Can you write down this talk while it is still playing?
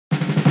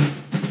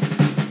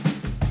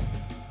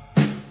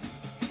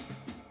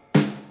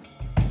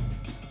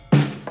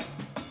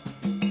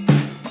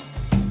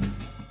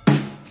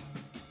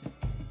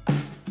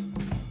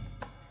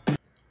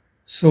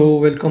So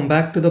welcome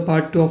back to the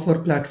part 2 of our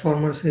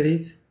platformer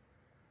series.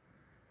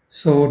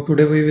 So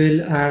today we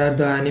will add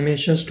the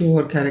animations to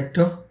our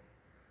character,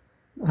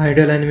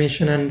 idle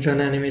animation and run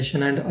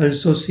animation, and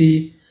also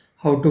see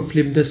how to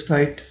flip the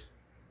sprite.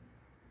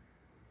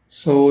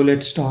 So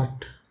let's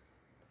start.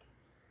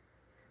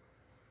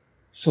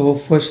 So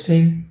first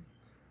thing,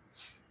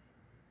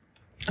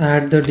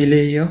 add the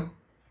delay here.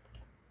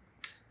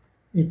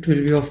 It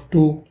will be of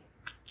 2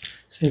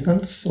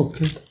 seconds.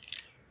 Okay.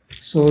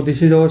 So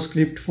this is our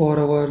script for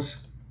our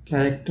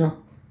character.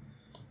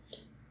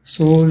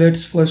 So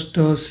let's first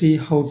see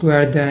how to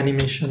add the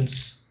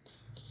animations.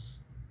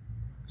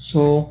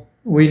 So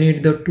we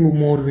need the 2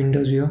 more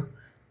windows here.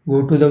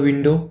 Go to the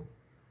window,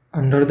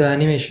 under the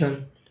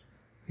animation,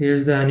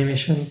 here's the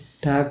animation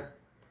tab,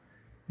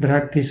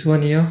 drag this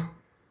one here,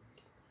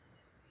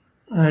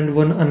 and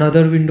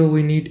another window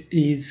we need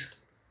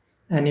is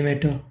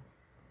animator,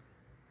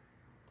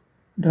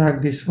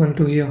 drag this one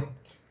to here.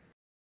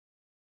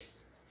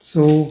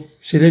 So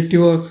select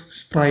your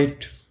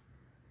sprite,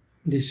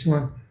 this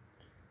one,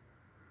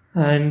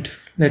 and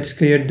let's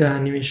create the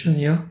animation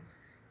here.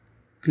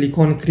 Click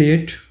on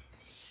create.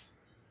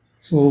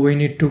 So we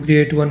need to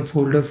create one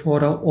folder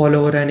for all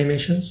our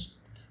animations.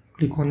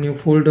 Click on new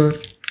folder,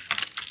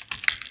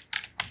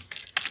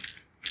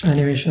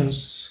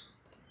 animations,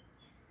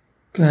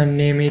 can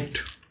name it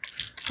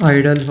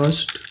idle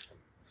first,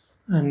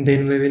 and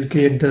then we will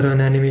create the run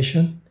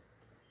animation.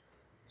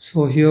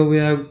 So here we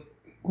have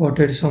got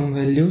some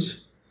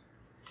values.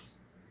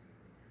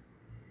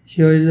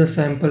 Here is the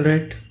sample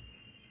rate,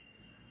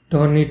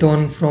 turn it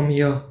on from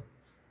here,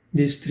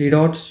 these 3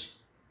 dots,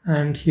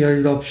 and here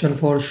is the option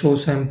for show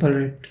sample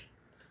rate,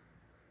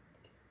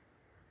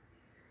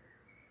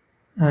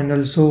 and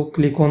also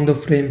click on the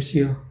frames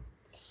here.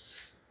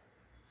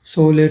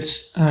 So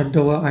let's add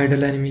our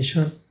idle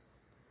animation.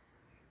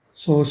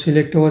 So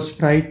select our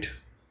sprite,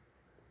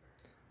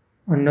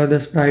 under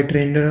the sprite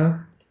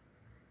renderer.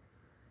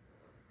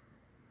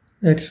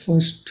 Let's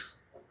first,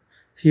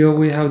 here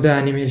we have the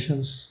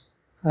animations,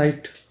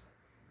 right?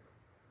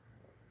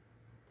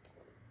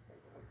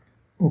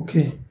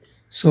 Okay,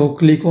 so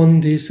click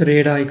on this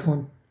red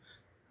icon,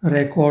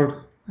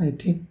 record, I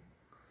think,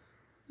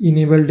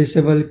 enable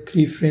disable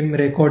keyframe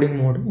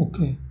recording mode.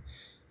 Okay,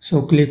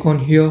 so click on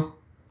here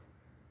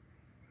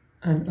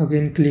and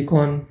again click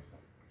on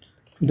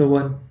the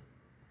 1.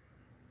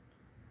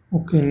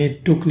 Okay,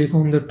 need to click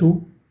on the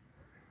 2,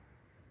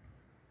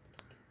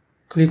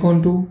 click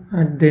on 2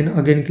 and then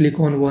again click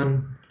on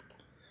 1.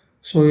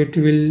 So it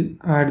will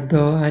add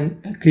the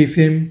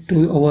keyframe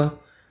to our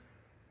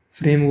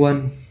frame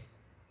 1,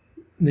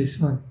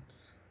 this one,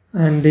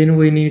 and then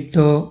we need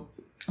the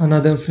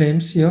another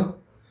frames here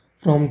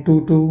from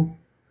 2 to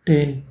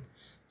 10.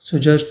 So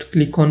just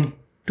click on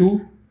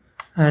 2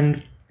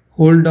 and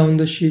hold down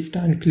the shift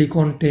and click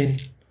on 10,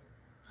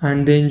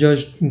 and then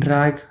just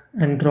drag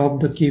and drop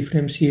the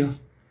keyframes here.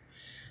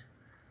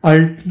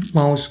 Alt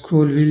mouse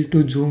scroll wheel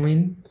to zoom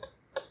in,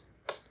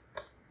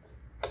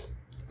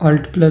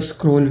 Alt plus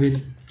scroll wheel.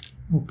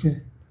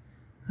 Okay,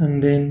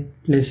 and then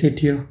place it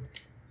here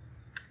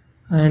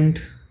and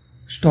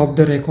stop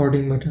the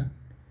recording button.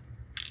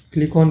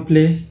 Click on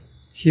play.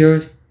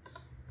 Here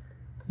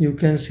you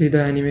can see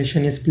the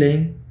animation is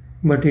playing,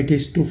 but it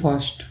is too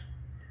fast.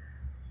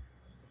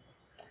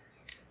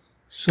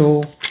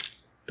 So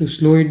to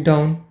slow it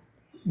down,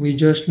 we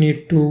just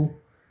need to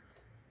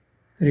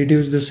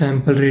reduce the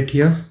sample rate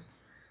here.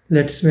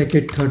 Let's make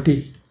it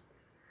 30.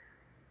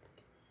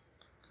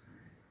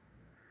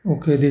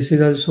 Okay, this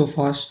is also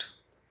fast.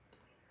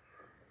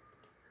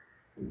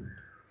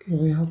 Okay,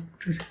 we have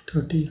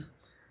 30.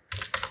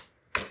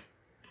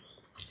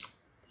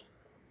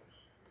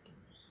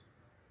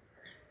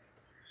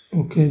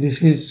 Okay,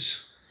 this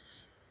is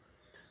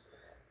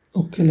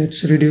okay.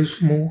 Let's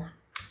reduce more.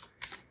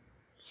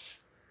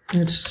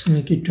 Let's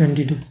make it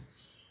 22.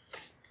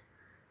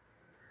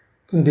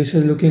 Okay, this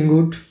is looking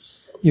good.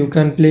 You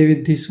can play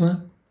with this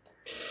one.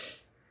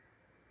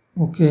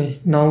 Okay,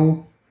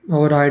 now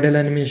our idle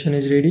animation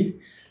is ready.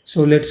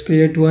 So let's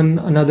create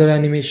another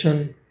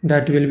animation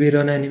that will be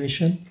run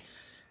animation.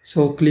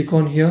 So click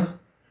on here,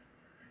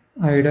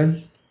 idle,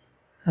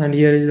 and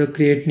here is the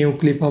create new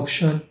clip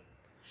option,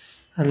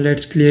 and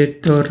let's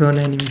create the run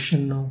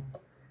animation now.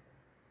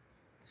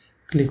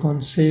 Click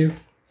on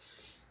save,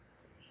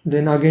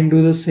 then again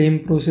do the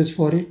same process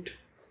for it.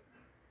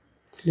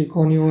 Click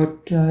on your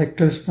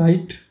character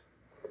sprite,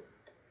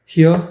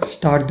 here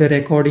start the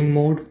recording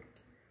mode,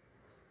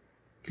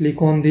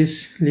 click on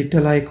this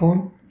little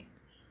icon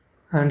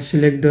and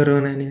select the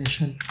run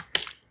animation.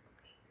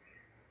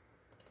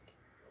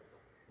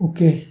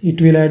 Okay,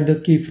 it will add the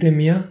keyframe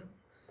here.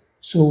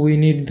 So we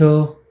need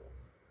the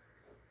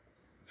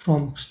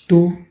from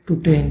 2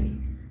 to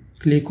 10.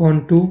 Click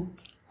on 2,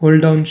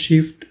 hold down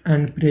shift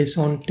and press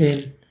on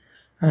 10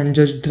 and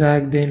just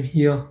drag them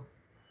here.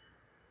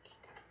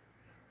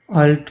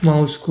 Alt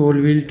mouse scroll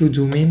wheel to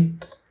zoom in,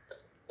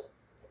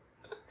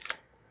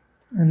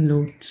 and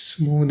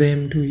let's move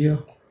them to here.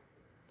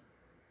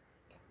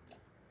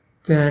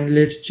 Okay, and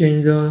let's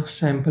change the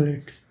sample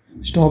rate.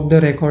 stop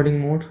the recording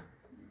mode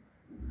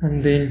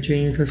and then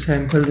change the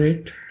sample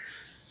rate,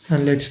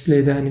 and let's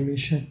play the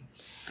animation.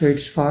 Okay,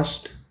 it's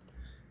fast,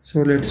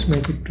 so let's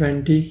make it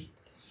 20.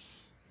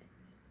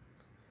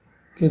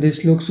 Okay,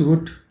 this looks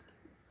good.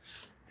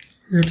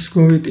 Let's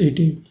go with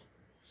 18.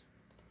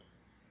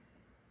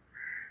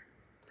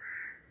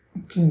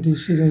 Okay,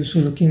 this is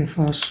also looking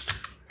fast.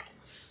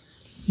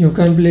 You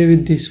can play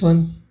with this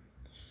one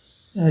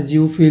as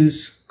you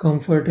feels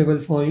comfortable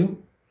for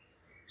you.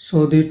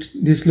 So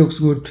this looks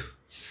good.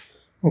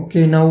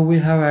 Okay, now we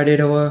have added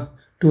our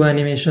two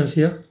animations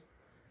here.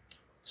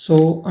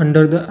 So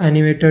under the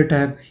animator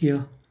tab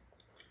here,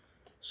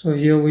 so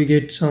here we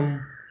get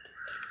some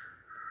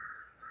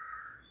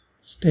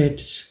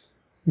states.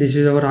 This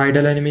is our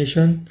idle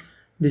animation.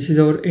 This is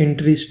our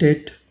entry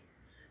state.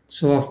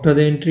 So after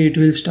the entry it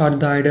will start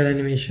the idle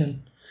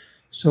animation.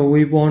 So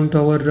we want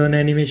our run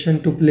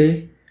animation to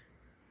play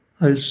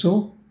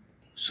also.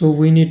 So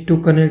we need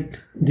to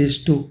connect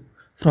these two.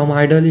 From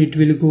idle it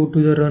will go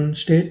to the run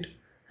state,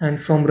 and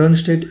from run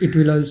state it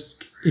will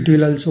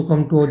also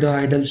come to the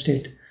idle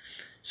state.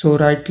 So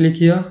right click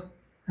here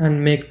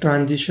and make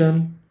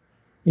transition.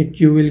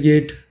 You will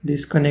get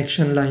this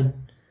connection line.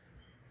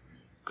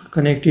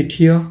 Connect it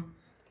here.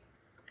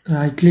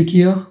 Right click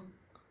here,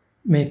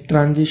 make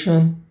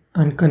transition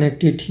and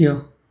connect it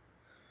here.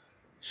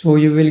 So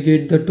you will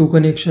get the two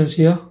connections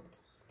here.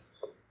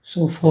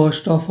 So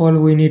first of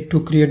all we need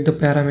to create the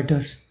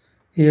parameters.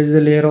 Here is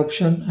the layer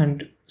option,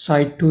 and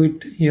side to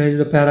it here is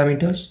the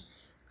parameters.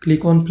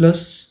 Click on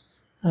plus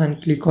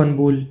and click on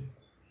bool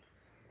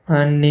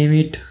and name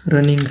it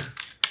running.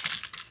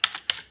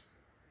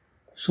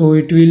 So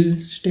it will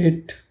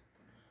state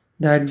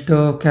that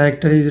the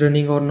character is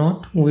running or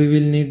not. We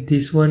will need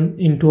this one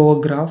into our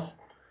graph.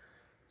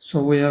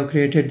 So we have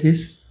created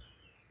this.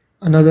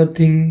 Another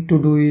thing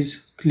to do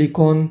is click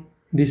on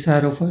this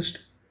arrow first,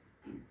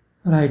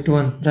 right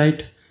one,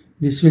 right?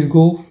 This will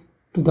go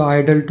to the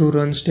idle to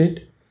run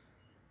state.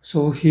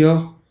 So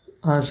here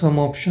are some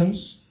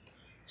options.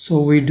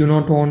 So we do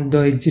not want the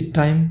exit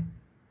time.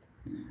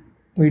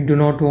 We do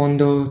not want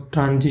the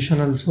transition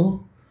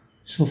also.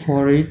 So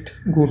for it,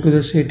 go to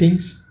the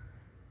settings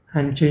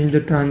and change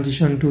the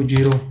transition to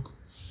 0.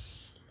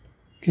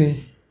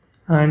 Okay,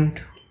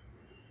 and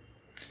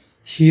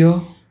here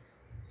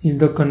is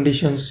the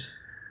conditions.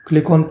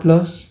 Click on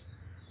plus.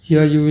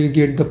 Here you will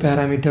get the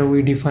parameter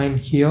we defined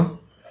here.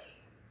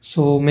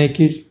 So make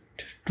it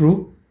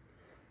true.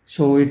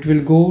 So it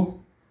will go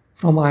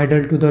from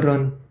idle to the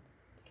run.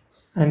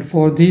 And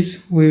for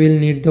this we will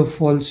need the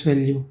false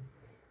value.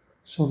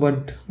 So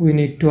but we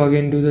need to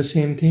again do the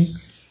same thing.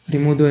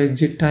 Remove the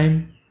exit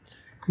time,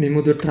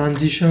 remove the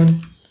transition,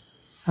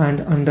 and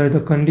under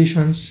the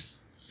conditions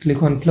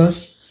click on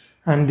plus,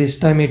 and this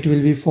time it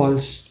will be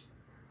false.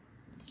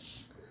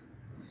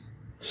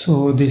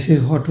 So this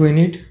is what we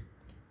need.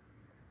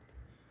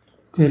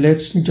 Okay,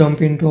 let's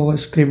jump into our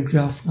script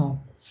graph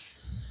now.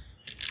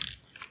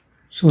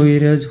 So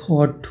here is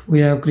what we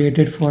have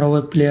created for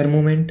our player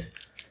movement.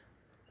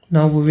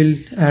 Now we will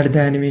add the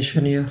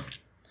animation here.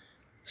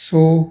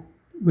 So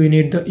we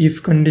need the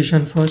if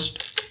condition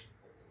first,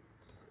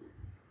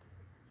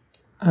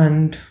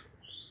 and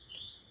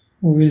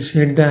we will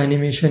set the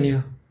animation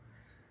here.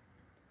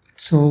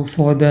 So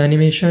for the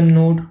animation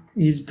node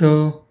is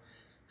the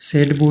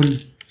set bool,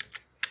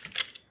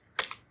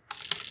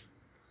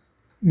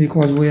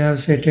 because we have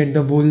set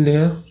the bool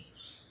there.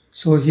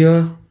 So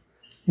here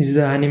is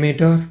the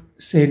animator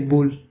set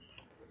bool.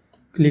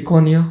 Click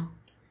on here.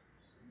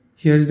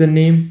 Here's the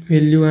name,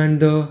 value, and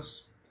the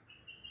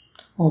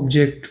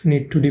object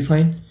need to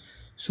define.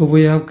 So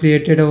we have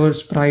created our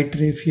sprite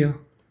ref here.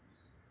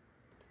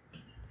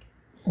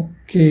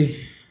 Okay,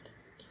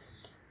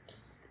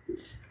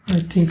 I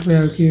think we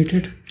have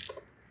created.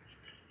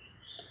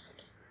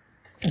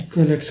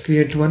 Okay, let's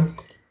create one.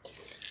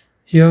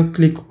 Here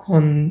click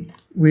on,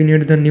 we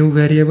need the new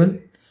variable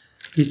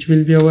which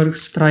will be our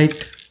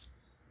sprite.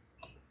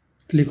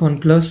 Click on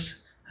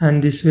plus,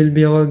 and this will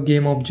be our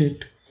game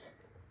object,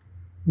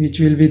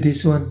 which will be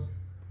this one,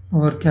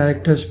 our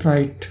character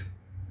sprite.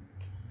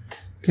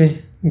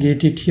 Okay,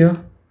 get it here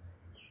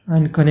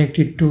and connect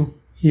it to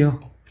here.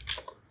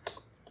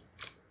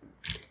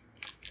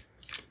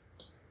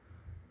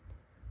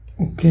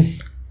 Okay,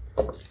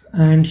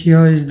 and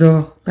here is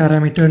the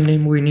parameter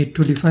name we need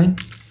to define.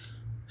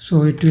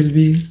 So it will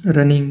be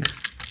running.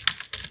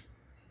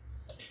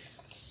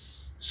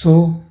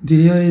 So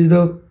here is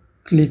the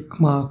click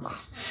mark.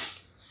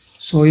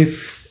 So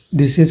if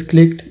this is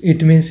clicked,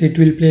 it means it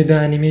will play the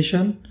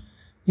animation.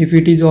 If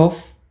it is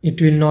off, it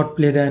will not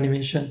play the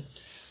animation.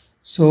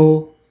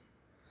 So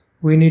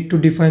we need to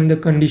define the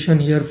condition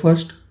here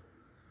first.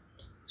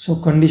 So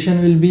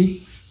condition will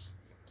be,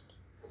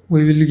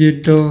 we will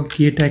get the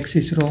get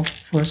axis raw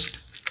first,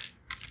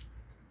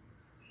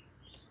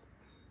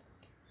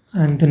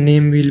 and the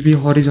name will be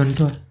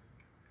horizontal.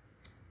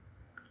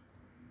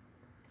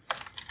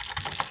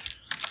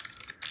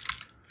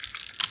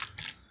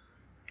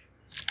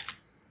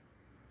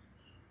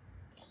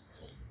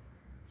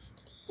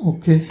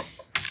 Okay,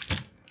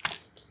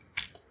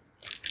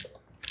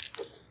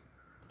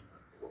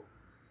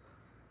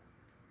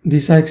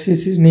 this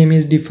axis name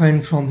is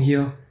defined from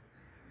here,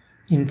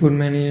 input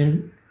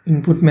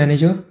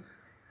manager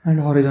and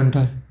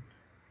horizontal.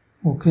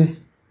 Okay,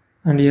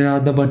 and here are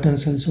the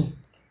buttons also.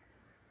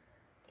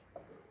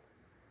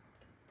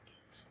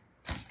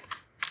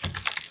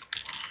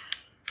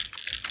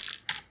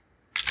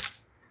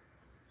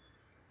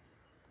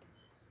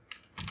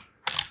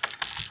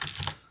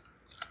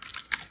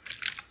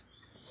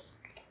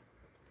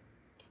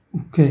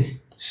 Okay,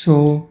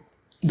 so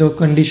the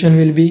condition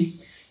will be,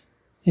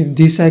 if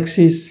this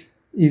axis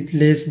is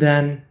less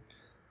than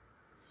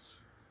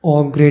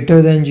or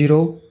greater than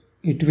 0,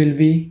 it will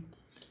be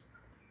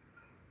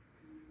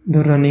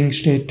the running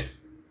state.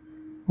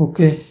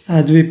 Okay,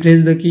 as we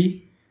press the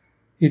key,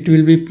 it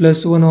will be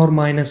 +1 or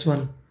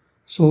 -1.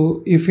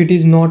 So if it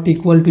is not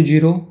equal to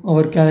 0,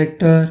 our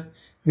character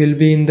will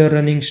be in the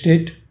running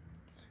state.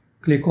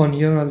 Click on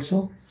here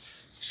also.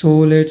 So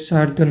let's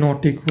add the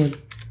not equal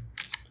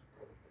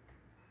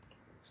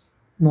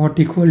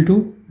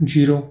to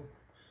 0.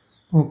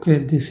 Okay,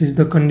 this is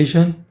the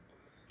condition.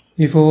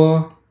 If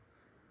our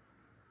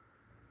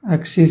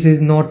axis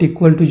is not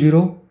equal to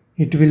 0,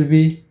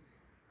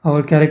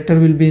 our character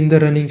will be in the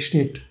running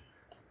state.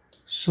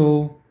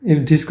 So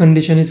if this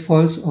condition is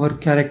false, our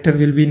character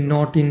will be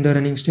not in the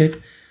running state.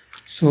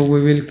 So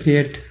we will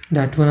create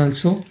that one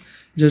also.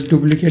 Just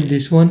duplicate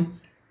this one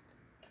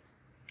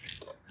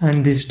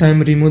and this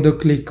time remove the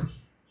click.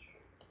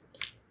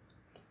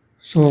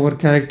 So our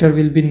character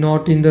will be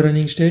not in the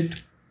running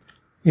state.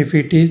 If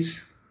it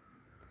is,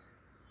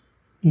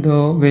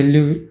 the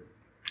value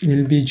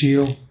will be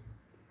 0.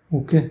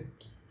 Okay,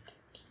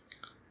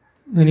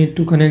 I need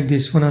to connect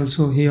this one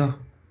also here.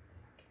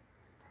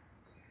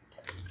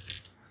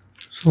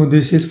 So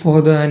this is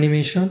for the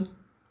animation.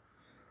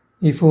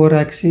 If our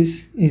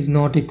axis is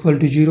not equal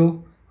to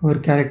 0, our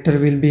character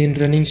will be in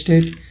running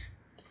state,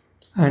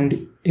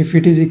 and if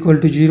it is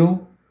equal to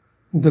 0,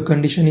 the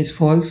condition is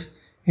false,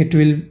 it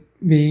will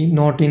be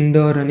not in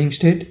the running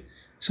state,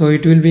 so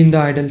it will be in the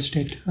idle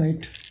state,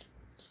 right?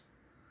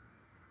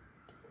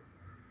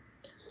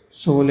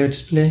 So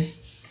let's play.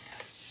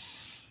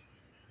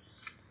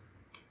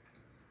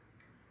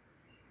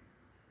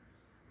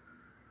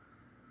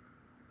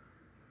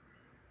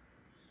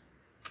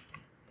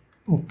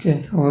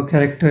 Okay, our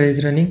character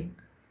is running.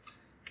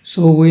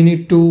 So we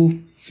need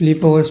to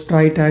flip our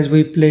sprite as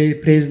we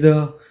press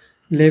the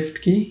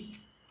left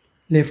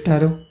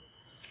arrow.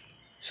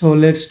 So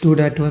let's do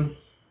that one.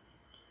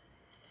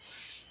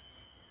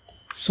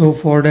 So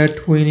for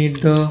that we need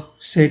the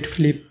set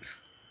flip.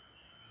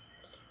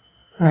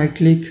 Right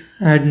click,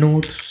 add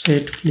node,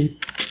 set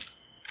flip.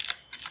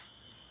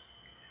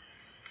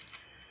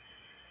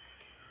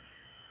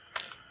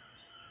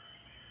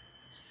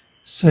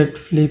 Set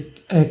flip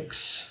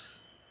X.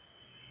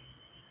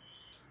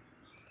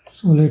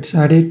 So let's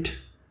add it.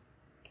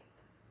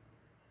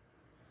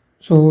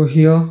 So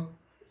here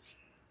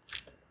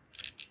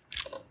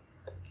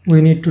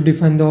we need to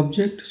define the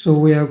object. So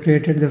we have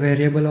created the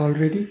variable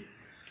already.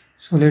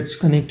 So let's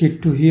connect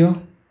it to here,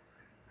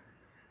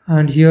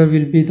 and here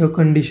will be the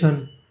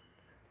condition,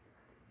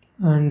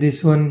 and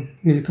this one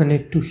will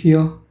connect to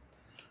here.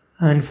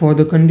 And for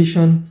the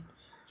condition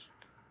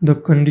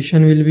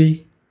will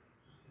be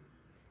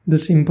the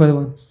simple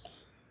one.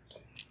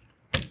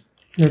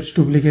 Let's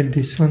duplicate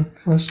this one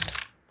first.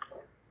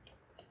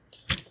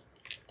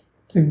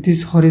 If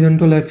this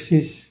horizontal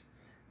axis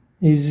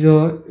is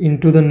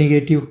into the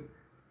negative,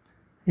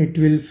 it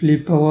will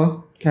flip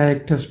our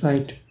character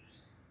sprite,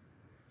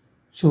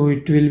 so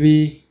it will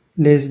be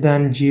less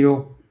than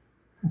 0.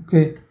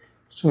 Okay,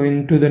 so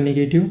into the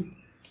negative,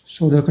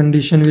 so the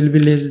condition will be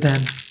less than.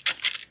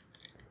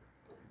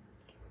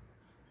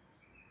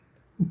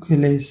 Okay,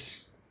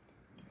 less,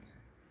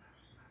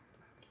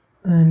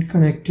 and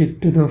connect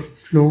it to the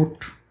float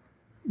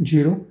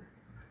 0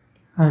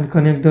 and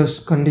connect this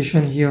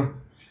condition here.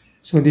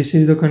 So this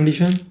is the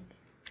condition.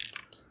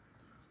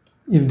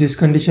 If this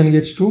condition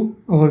gets true,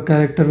 our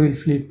character will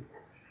flip.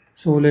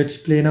 So let's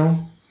play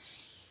now.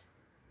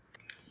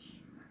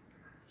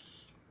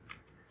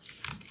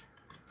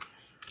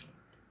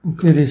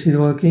 Okay, this is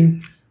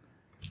working,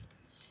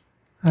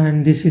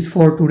 and this is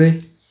for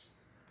today.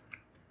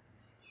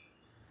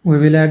 We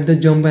will add the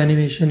jump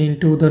animation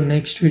into the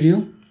next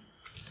video.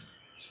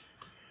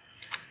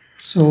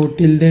 So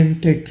till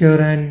then, take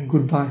care and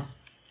goodbye.